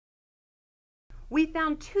We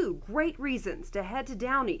found two great reasons to head to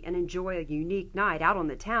Downey and enjoy a unique night out on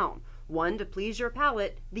the town. One to please your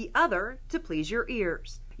palate, the other to please your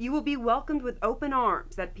ears. You will be welcomed with open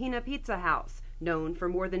arms at Pina Pizza House, known for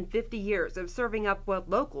more than 50 years of serving up what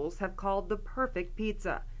locals have called the perfect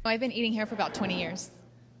pizza. I've been eating here for about 20 years.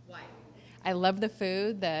 Why? I love the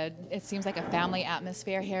food. It seems like a family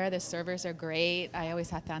atmosphere here. The servers are great. I always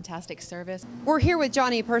have fantastic service. We're here with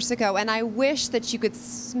Johnny Persico, and I wish that you could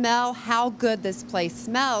smell how good this place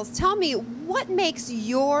smells. Tell me, what makes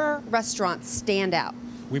your restaurant stand out?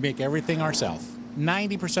 We make everything ourselves.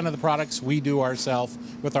 90% of the products we do ourselves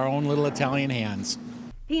with our own little Italian hands.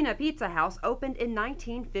 Pina Pizza House opened in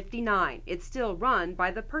 1959. It's still run by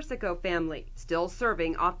the Persico family, still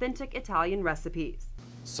serving authentic Italian recipes.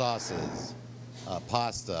 Sauces,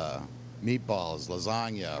 pasta, meatballs,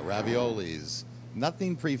 lasagna, raviolis,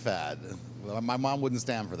 nothing pre-fad. My mom wouldn't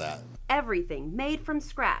stand for that. Everything made from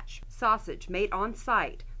scratch, sausage made on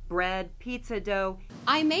site, bread, pizza dough.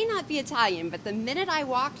 I may not be Italian, but the minute I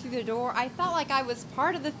walked through the door, I felt like I was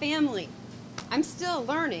part of the family. I'm still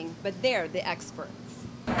learning, but they're the experts.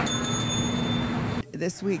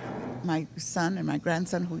 This week, my son and my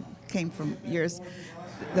grandson, who came from years,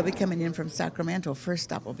 they'll be coming in from Sacramento. First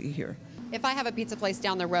stop will be here. If I have a pizza place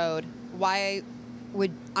down the road, why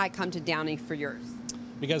would I come to Downey for yours?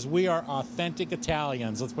 Because we are authentic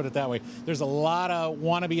Italians, let's put it that way. There's a lot of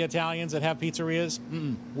wannabe Italians that have pizzerias.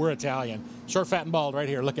 We're Italian. Short, fat, and bald right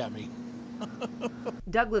here. Look at me.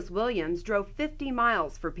 Douglas Williams drove 50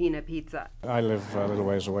 miles for Pina Pizza. I live a little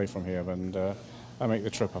ways away from here, and I make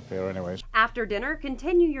the trip up here anyways. After dinner,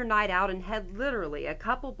 continue your night out and head literally a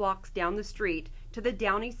couple blocks down the street to the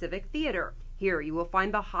Downey Civic Theater. Here you will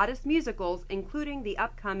find the hottest musicals, including the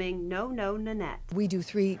upcoming No No Nanette. We do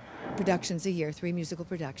 3 productions a year, 3 musical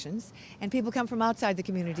productions, and people come from outside the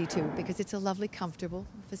community too because it's a lovely, comfortable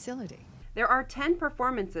facility. There are 10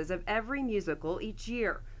 performances of every musical each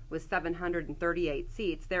year. With 738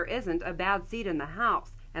 seats, there isn't a bad seat in the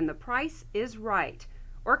house, and the price is right.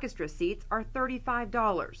 Orchestra seats are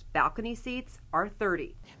 $35. Balcony seats are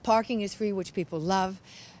 $30. Parking is free, which people love.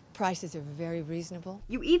 Prices are very reasonable.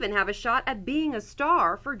 You even have a shot at being a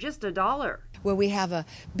star for just $1. Where we have a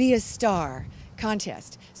Be a Star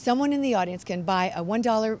contest. Someone in the audience can buy a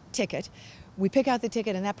 $1 ticket. We pick out the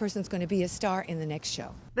ticket, and that person's going to be a star in the next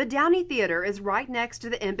show. The Downey Theater is right next to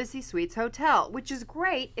the Embassy Suites Hotel, which is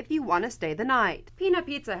great if you want to stay the night. Pina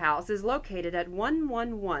Pizza House is located at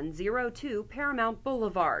 11102 Paramount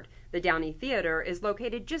Boulevard. The Downey Theater is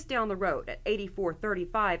located just down the road at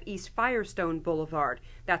 8435 East Firestone Boulevard.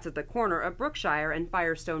 That's at the corner of Brookshire and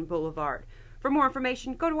Firestone Boulevard. For more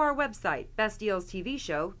information, go to our website,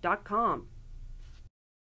 bestdealstvshow.com.